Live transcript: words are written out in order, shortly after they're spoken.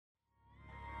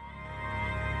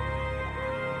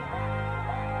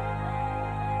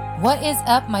What is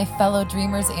up, my fellow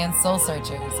dreamers and soul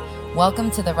searchers?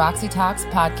 Welcome to the Roxy Talks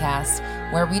podcast,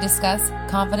 where we discuss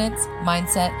confidence,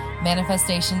 mindset,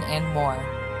 manifestation, and more.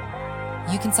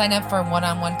 You can sign up for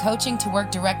one-on-one coaching to work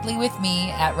directly with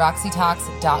me at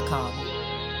roxytalks.com.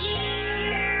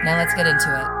 Now let's get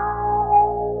into it.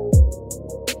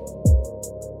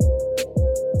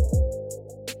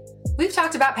 We've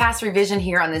talked about past revision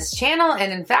here on this channel,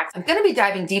 and in fact, I'm going to be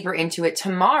diving deeper into it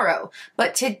tomorrow.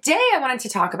 But today I wanted to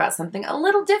talk about something a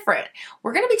little different.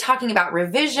 We're going to be talking about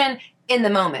revision in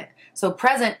the moment. So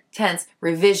present tense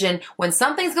revision, when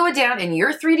something's going down in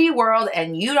your 3D world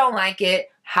and you don't like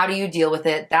it, how do you deal with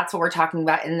it? That's what we're talking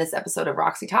about in this episode of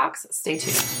Roxy Talks. Stay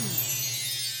tuned.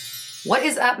 What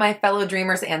is up, my fellow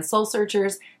dreamers and soul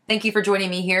searchers? Thank you for joining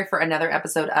me here for another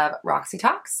episode of Roxy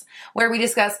Talks, where we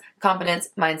discuss confidence,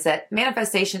 mindset,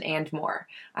 manifestation, and more.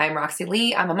 I'm Roxy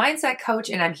Lee. I'm a mindset coach,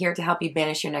 and I'm here to help you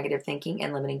banish your negative thinking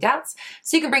and limiting doubts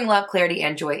so you can bring love, clarity,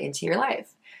 and joy into your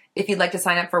life. If you'd like to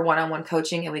sign up for one-on-one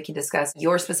coaching and we can discuss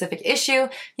your specific issue,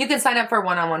 you can sign up for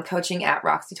one-on-one coaching at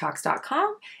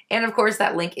roxytalks.com. And of course,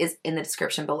 that link is in the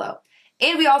description below.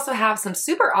 And we also have some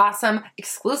super awesome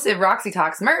exclusive Roxy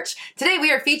Talks merch. Today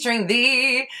we are featuring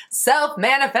the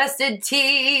Self-Manifested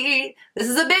Tee. This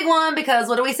is a big one because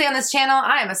what do we say on this channel?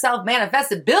 I am a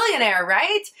self-manifested billionaire,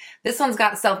 right? This one's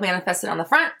got self-manifested on the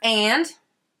front and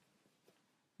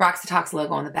Roxy Talks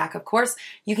logo on the back, of course.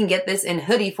 You can get this in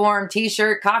hoodie form,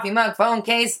 t-shirt, coffee mug, phone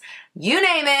case, you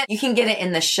name it. You can get it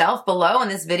in the shelf below in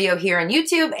this video here on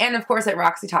YouTube and of course at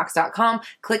roxytalks.com.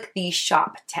 Click the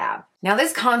shop tab. Now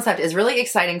this concept is really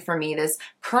exciting for me, this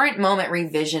current moment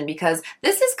revision, because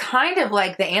this is kind of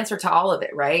like the answer to all of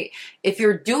it, right? If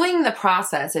you're doing the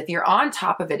process, if you're on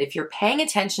top of it, if you're paying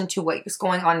attention to what's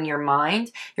going on in your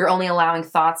mind, you're only allowing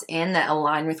thoughts in that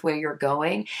align with where you're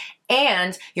going,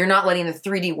 and you're not letting the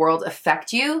 3D world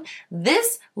affect you,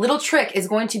 this little trick is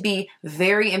going to be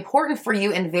very important for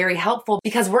you and very helpful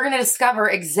because we're going to discover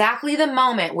exactly the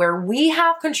moment where we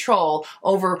have control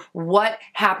over what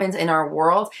happens in our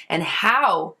world and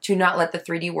how to not let the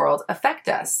 3D world affect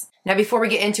us. Now, before we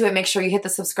get into it, make sure you hit the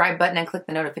subscribe button and click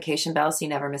the notification bell so you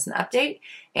never miss an update.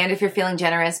 And if you're feeling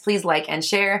generous, please like and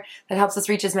share. That helps us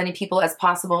reach as many people as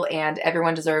possible, and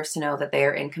everyone deserves to know that they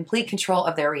are in complete control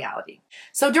of their reality.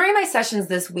 So during my sessions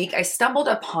this week, I stumbled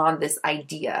upon this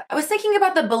idea. I was thinking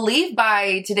about the belief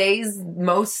by today's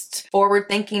most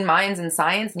forward-thinking minds in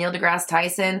science, Neil deGrasse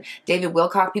Tyson, David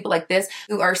Wilcock, people like this,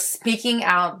 who are speaking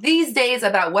out these days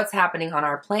about what's happening on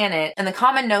our planet. And the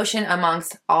common notion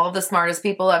amongst all of the smartest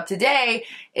people of today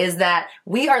is that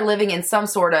we are living in some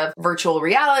sort of virtual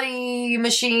reality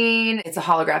machine. It's a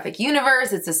holographic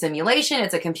universe. It's a simulation.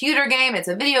 It's a computer game. It's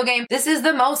a video game. This is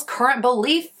the most current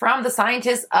belief from the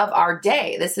scientists of our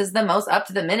day. This is the most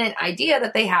up-to-the-minute idea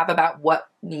that they have about what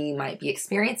we might be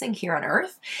experiencing here on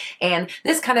Earth. And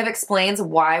this kind of explains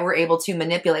why we're able to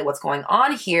manipulate what's going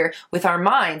on here with our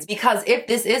minds. Because if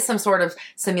this is some sort of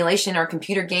simulation or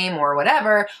computer game or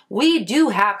whatever, we do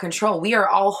have control. We are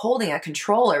all holding a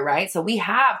controller, right? So we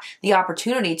have the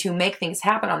opportunity to make things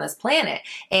happen on this planet.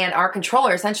 And our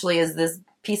controller essentially is this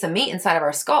piece of meat inside of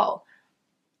our skull.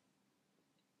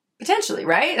 Potentially,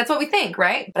 right? That's what we think,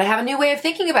 right? But I have a new way of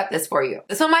thinking about this for you.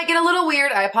 This one might get a little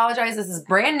weird. I apologize. This is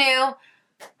brand new.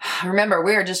 Remember,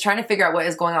 we're just trying to figure out what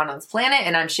is going on this planet,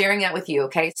 and I'm sharing that with you,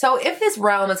 okay? So if this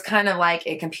realm is kind of like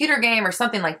a computer game or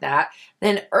something like that,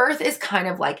 then Earth is kind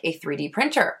of like a 3D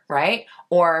printer, right?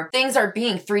 Or things are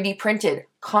being 3D printed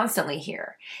constantly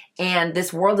here. And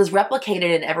this world is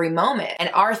replicated in every moment. And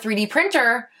our 3D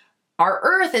printer, our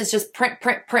Earth, is just print.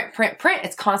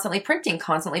 It's constantly printing,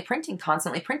 constantly printing,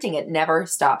 constantly printing. It never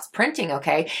stops printing,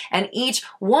 okay? And each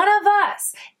one of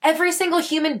us, every single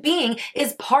human being,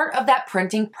 is part of that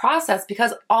printing process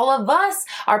because all of us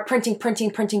are printing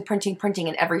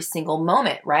in every single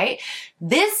moment, right?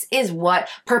 This is what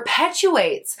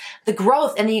perpetuates the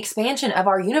growth and the expansion of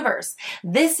our universe.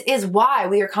 This is why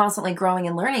we are constantly growing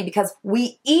and learning, because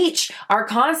we each are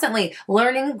constantly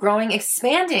learning, growing,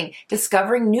 expanding,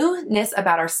 discovering newness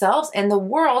about ourselves and the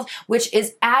world, which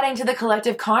is adding to the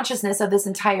collective consciousness of this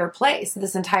entire place,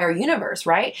 this entire universe,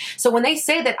 right? So when they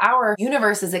say that our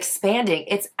universe is expanding,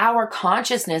 it's our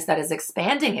consciousness that is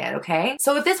expanding it, okay?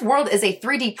 So if this world is a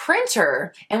 3D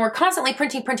printer and we're constantly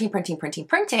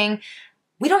printing,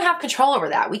 we don't have control over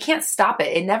that. We can't stop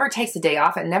it. It never takes a day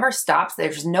off. It never stops.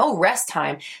 There's no rest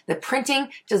time. The printing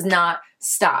does not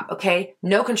stop, okay?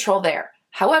 No control there.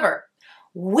 However,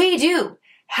 we do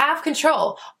have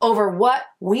control over what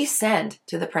we send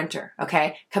to the printer,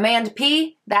 okay? Command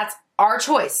P, that's our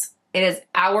choice. It is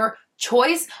our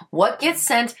choice, what gets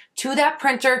sent to that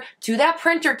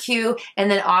printer queue, and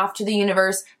then off to the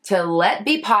universe to let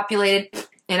be populated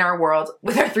in our world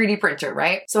with our 3D printer,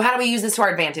 right? So how do we use this to our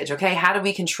advantage, okay? How do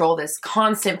we control this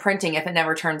constant printing if it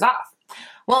never turns off?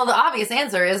 Well, the obvious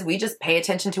answer is we just pay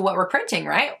attention to what we're printing,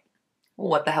 right?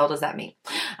 What the hell does that mean?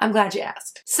 I'm glad you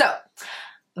asked. So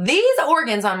these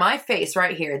organs on my face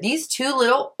right here, these two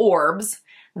little orbs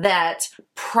that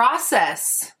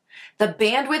process the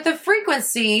bandwidth of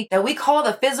frequency that we call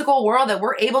the physical world, that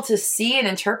we're able to see and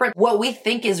interpret what we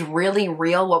think is really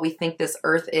real, what we think this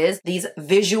earth is, these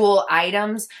visual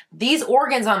items, these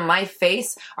organs on my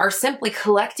face are simply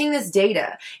collecting this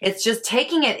data. It's just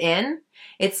taking it in.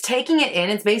 It's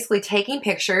basically taking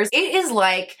pictures. It is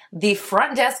like the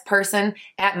front desk person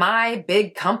at my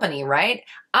big company, right?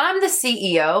 I'm the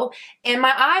CEO and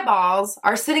my eyeballs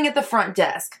are sitting at the front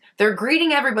desk. They're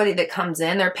greeting everybody that comes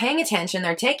in. They're paying attention.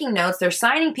 They're taking notes. They're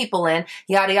signing people in,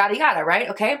 yada, yada, yada, right?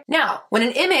 Okay. Now, when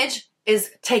an image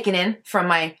is taken in from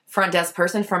my front desk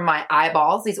person, from my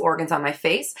eyeballs, these organs on my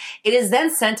face, it is then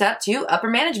sent up to upper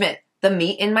management, the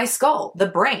meat in my skull, the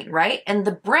brain, right? And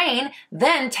the brain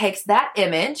then takes that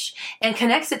image and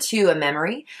connects it to a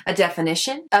memory, a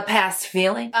definition, a past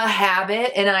feeling, a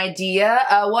habit, an idea,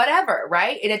 whatever,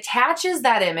 right? It attaches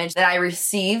that image that I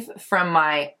receive from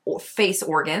my face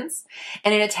organs,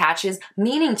 and it attaches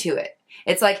meaning to it.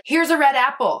 It's like, here's a red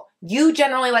apple. You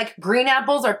generally like green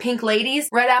apples or pink ladies.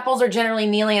 Red apples are generally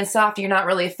mealy and soft. You're not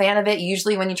really a fan of it.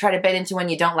 Usually when you try to bite into one,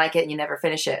 you don't like it and you never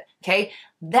finish it, okay?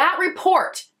 That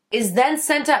report is then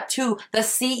sent up to the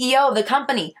CEO of the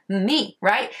company, me,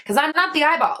 right? Because I'm not the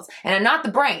eyeballs and I'm not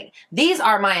the brain. These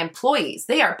are my employees.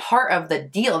 They are part of the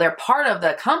deal. They're part of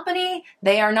the company.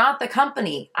 They are not the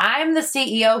company. I'm the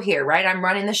CEO here, right? I'm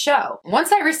running the show.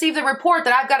 Once I receive the report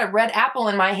that I've got a red apple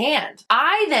in my hand,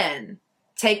 I then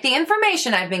take the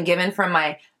information I've been given from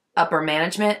my upper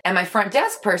management and my front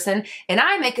desk person, and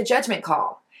I make a judgment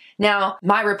call. Now,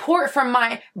 my report from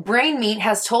my brain meat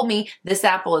has told me this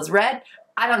apple is red.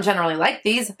 I don't generally like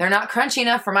these. They're not crunchy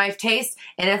enough for my taste.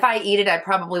 And if I eat it, I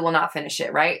probably will not finish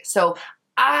it, right? So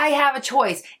I have a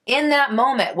choice in that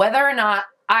moment, whether or not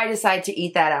I decide to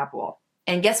eat that apple.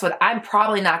 And guess what? I'm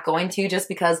probably not going to, just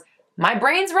because my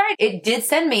brain's right. It did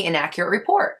send me an accurate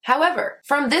report. However,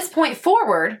 from this point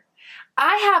forward,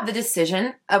 I have the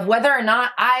decision of whether or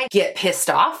not I get pissed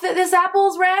off that this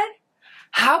apple's red.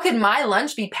 How could my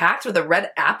lunch be packed with a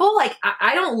red apple? Like,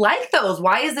 I don't like those.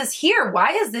 Why is this here?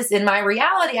 Why is this in my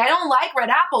reality? I don't like red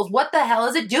apples. What the hell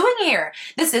is it doing here?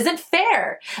 This isn't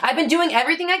fair. I've been doing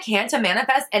everything I can to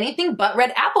manifest anything but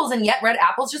red apples, and yet red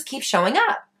apples just keep showing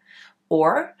up.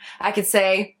 Or I could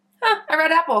say, a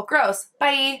red apple, gross,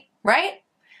 bye, right?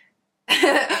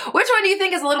 Which one do you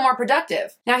think is a little more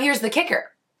productive? Now here's the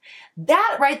kicker.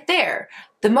 That right there,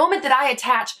 the moment that I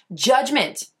attach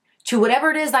judgment to whatever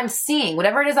it is I'm seeing,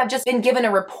 whatever it is I've just been given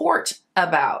a report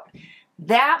about,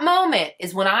 that moment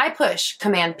is when I push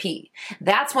Command P.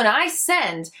 That's when I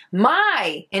send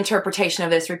my interpretation of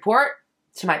this report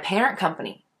to my parent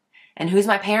company. And who's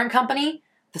my parent company?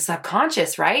 The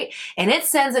subconscious, right? And it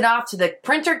sends it off to the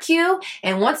printer queue,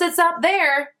 and once it's up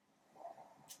there,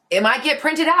 it might get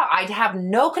printed out. I have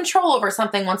no control over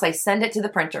something once I send it to the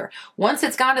printer. Once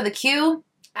it's gone to the queue,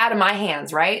 out of my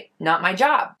hands, right? Not my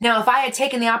job. Now, if I had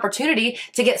taken the opportunity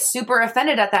to get super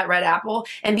offended at that red apple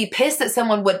and be pissed that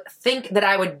someone would think that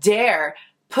I would dare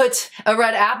put a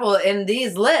red apple in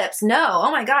these lips, no,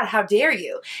 oh my God, how dare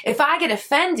you? If I get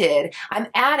offended, I'm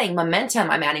adding momentum,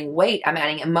 I'm adding weight, I'm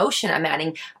adding emotion, I'm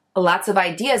adding lots of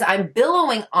ideas. I'm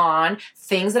billowing on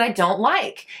things that I don't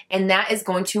like. And that is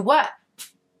going to what?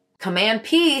 Command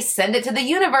P, send it to the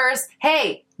universe.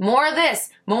 Hey, more of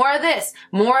this, more of this,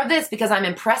 more of this, because I'm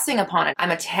impressing upon it. I'm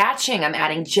attaching, I'm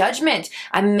adding judgment.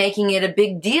 I'm making it a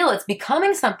big deal. It's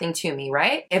becoming something to me,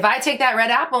 right? If I take that red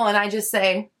apple and I just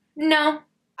say, no,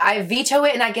 I veto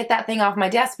it and I get that thing off my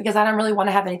desk because I don't really want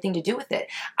to have anything to do with it.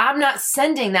 I'm not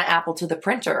sending that apple to the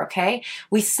printer, okay?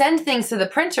 We send things to the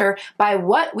printer by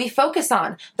what we focus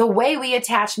on, the way we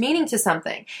attach meaning to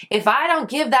something. If I don't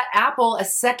give that apple a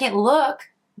second look,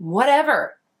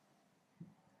 whatever.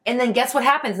 And then guess what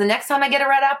happens? The next time I get a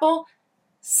red apple,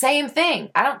 same thing.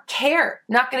 I don't care.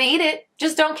 Not going to eat it.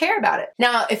 Just don't care about it.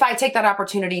 Now, if I take that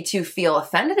opportunity to feel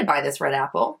offended by this red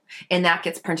apple and that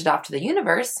gets printed off to the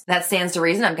universe, that stands to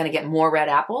reason I'm going to get more red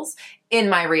apples in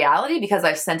my reality because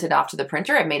I've sent it off to the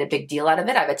printer. I've made a big deal out of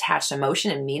it. I've attached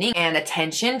emotion and meaning and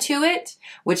attention to it,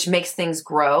 which makes things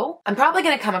grow. I'm probably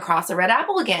going to come across a red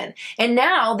apple again. And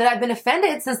now that I've been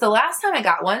offended since the last time I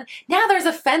got one, now there's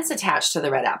offense attached to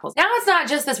the red apples. Now it's not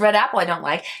just this red apple I don't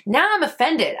like. Now I'm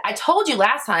offended. I told you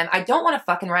last time I don't want a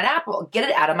fucking red apple. Get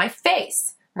it out of my face.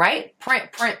 right?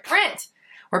 Print, print, print.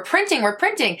 We're printing, we're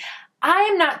printing. I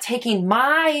am not taking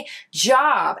my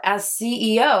job as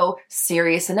CEO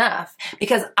serious enough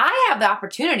because I have the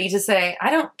opportunity to say, I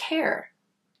don't care.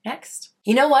 Next.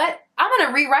 You know what? I'm going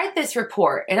to rewrite this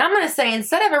report and I'm going to say,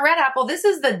 instead of a red apple, this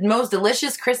is the most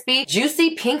delicious, crispy,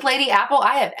 juicy pink lady apple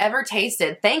I have ever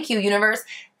tasted. Thank you, universe.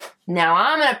 Now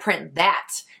I'm going to print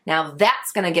that. Now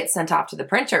that's going to get sent off to the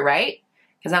printer, right?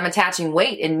 Because I'm attaching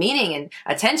weight and meaning and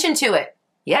attention to it.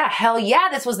 Yeah, hell yeah,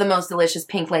 this was the most delicious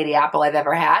pink lady apple I've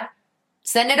ever had.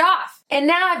 Send it off. And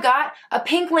now I've got a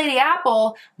pink lady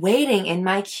apple waiting in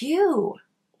my queue.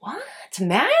 What?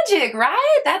 Magic,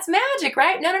 right? That's magic,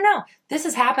 right? No. This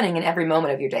is happening in every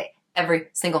moment of your day. Every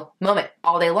single moment,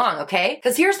 all day long, okay?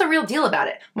 Because here's the real deal about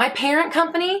it. My parent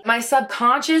company, my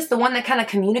subconscious, the one that kind of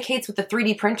communicates with the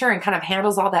 3D printer and kind of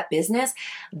handles all that business,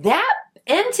 that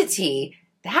entity,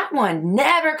 that one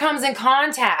never comes in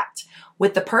contact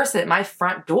with the person at my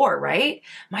front door, right?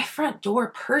 My front door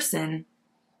person,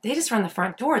 they just run the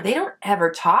front door. They don't ever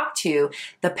talk to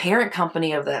the parent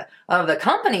company of the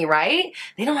company, right?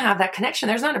 They don't have that connection.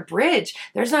 There's not a bridge.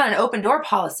 There's not an open door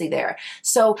policy there.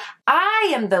 So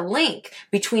I am the link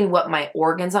between what my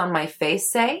organs on my face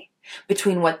say,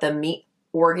 between what the meat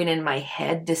organ in my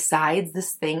head decides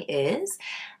this thing is.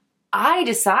 I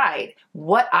decide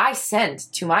what I send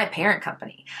to my parent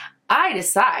company. I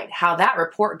decide how that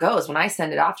report goes when I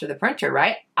send it off to the printer,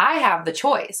 right? I have the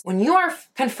choice. When you are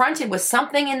confronted with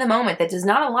something in the moment that does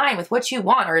not align with what you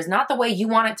want or is not the way you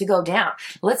want it to go down,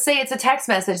 let's say it's a text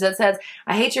message that says,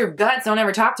 I hate your guts, don't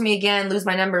ever talk to me again, lose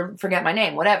my number, forget my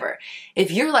name, whatever.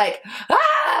 If you're like,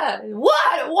 what?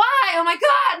 Why? Oh my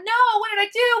God, no, what did I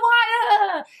do?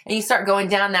 Why? And you start going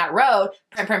down that road,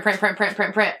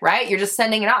 print, right? You're just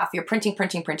sending it off. You're printing.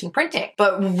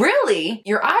 But really,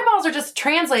 your eyeballs are just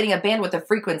translating a bandwidth of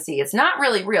frequency. It's not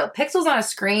really real. Pixels on a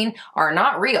screen are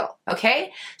not real,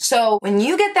 okay? So when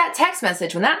you get that text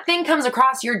message, when that thing comes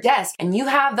across your desk and you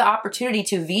have the opportunity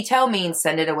to veto, means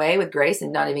send it away with grace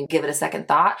and not even give it a second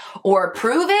thought, or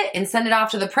approve it and send it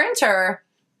off to the printer,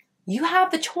 you have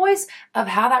the choice of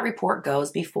how that report goes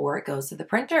before it goes to the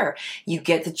printer. You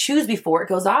get to choose before it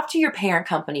goes off to your parent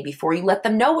company, before you let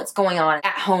them know what's going on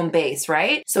at home base,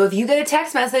 right? So if you get a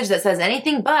text message that says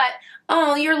anything but,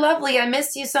 oh, you're lovely, I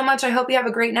missed you so much, I hope you have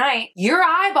a great night, your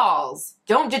eyeballs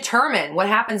don't determine what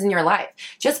happens in your life.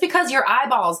 Just because your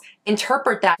eyeballs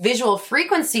interpret that visual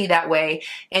frequency that way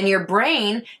and your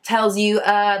brain tells you,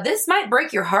 this might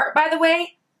break your heart, by the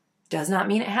way, does not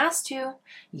mean it has to.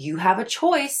 You have a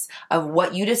choice of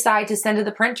what you decide to send to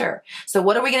the printer. So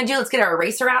what are we going to do? Let's get our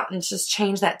eraser out and just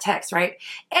change that text, right?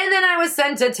 And then I was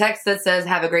sent a text that says,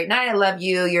 have a great night, I love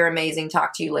you, you're amazing,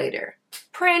 talk to you later.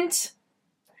 Print.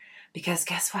 Because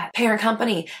guess what? Parent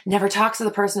company never talks to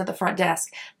the person at the front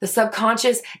desk. The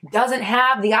subconscious doesn't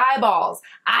have the eyeballs.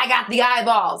 I got the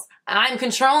eyeballs. I'm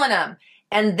controlling them.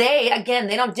 And they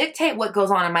don't dictate what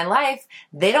goes on in my life.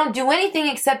 They don't do anything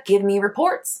except give me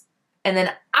reports. And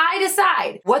then I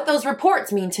decide what those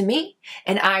reports mean to me.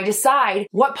 And I decide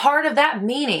what part of that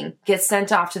meaning gets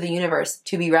sent off to the universe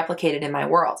to be replicated in my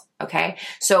world. Okay?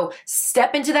 So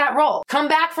step into that role. Come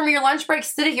back from your lunch break,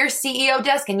 sit at your CEO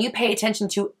desk, and you pay attention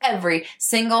to every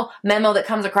single memo that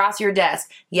comes across your desk.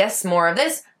 Yes, more of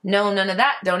this. No, none of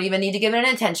that. Don't even need to give it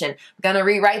an attention. I'm gonna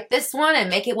rewrite this one and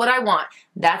make it what I want.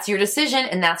 That's your decision,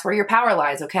 and that's where your power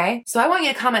lies, okay? So I want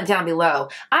you to comment down below.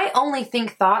 I only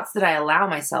think thoughts that I allow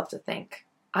myself to think.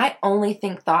 I only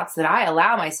think thoughts that I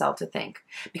allow myself to think.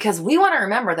 Because we want to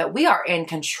remember that we are in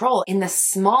control in the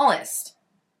smallest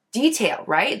detail,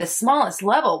 right? The smallest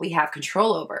level we have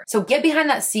control over. So get behind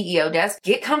that CEO desk,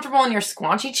 get comfortable in your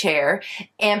squanchy chair,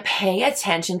 and pay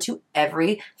attention to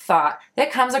every thought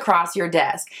that comes across your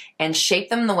desk and shape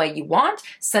them the way you want,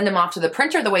 send them off to the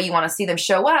printer the way you want to see them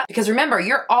show up. Because remember,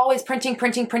 you're always printing.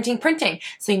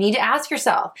 So you need to ask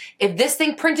yourself, if this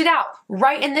thing printed out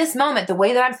right in this moment, the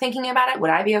way that I'm thinking about it, would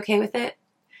I be okay with it?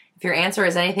 If your answer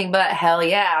is anything but hell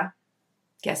yeah,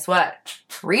 guess what?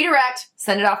 Redirect,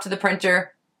 send it off to the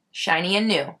printer, shiny and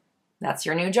new. That's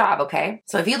your new job, okay?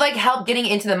 So if you'd like help getting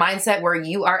into the mindset where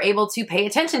you are able to pay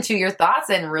attention to your thoughts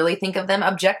and really think of them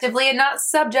objectively and not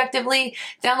subjectively,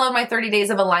 download my 30 Days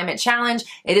of Alignment Challenge.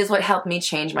 It is what helped me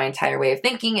change my entire way of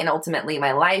thinking and ultimately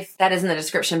my life. That is in the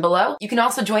description below. You can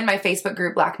also join my Facebook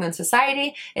group, Black Moon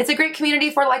Society. It's a great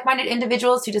community for like-minded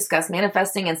individuals to discuss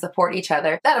manifesting and support each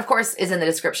other. That, of course, is in the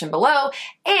description below.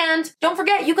 And don't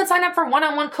forget, you can sign up for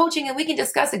one-on-one coaching and we can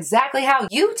discuss exactly how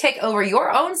you take over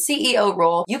your own CEO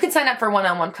role. You can sign up for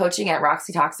one-on-one coaching at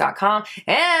roxytalks.com.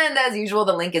 And as usual,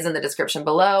 the link is in the description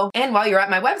below. And while you're at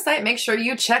my website, make sure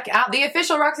you check out the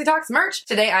official Roxy Talks merch.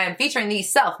 Today, I am featuring the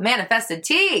Self-Manifested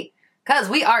Tee. Because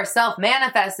we are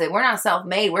self-manifested. We're not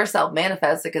self-made. We're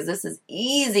self-manifested because this is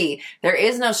easy. There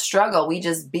is no struggle. We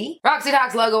just be. Roxy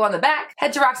Talks logo on the back.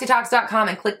 Head to roxytalks.com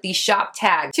and click the shop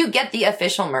tag to get the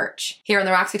official merch. Here on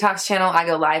the Roxy Talks channel, I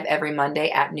go live every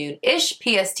Monday at noon-ish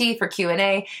PST for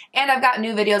Q&A. And I've got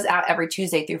new videos out every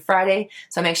Tuesday through Friday.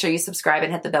 So make sure you subscribe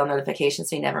and hit the bell notification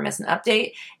so you never miss an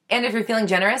update. And if you're feeling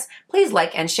generous, please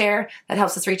like and share. That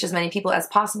helps us reach as many people as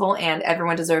possible, and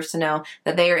everyone deserves to know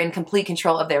that they are in complete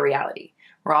control of their reality.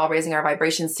 We're all raising our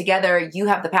vibrations together. You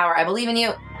have the power. I believe in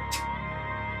you.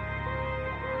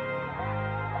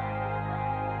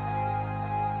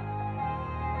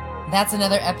 That's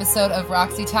another episode of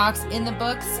Roxy Talks in the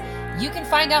books. You can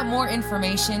find out more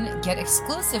information, get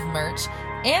exclusive merch,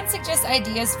 and suggest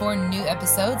ideas for new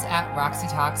episodes at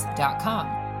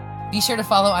roxytalks.com. Be sure to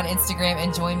follow on Instagram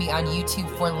and join me on YouTube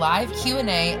for live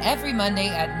Q&A every Monday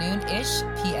at noon-ish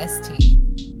PST.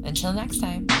 Until next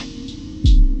time.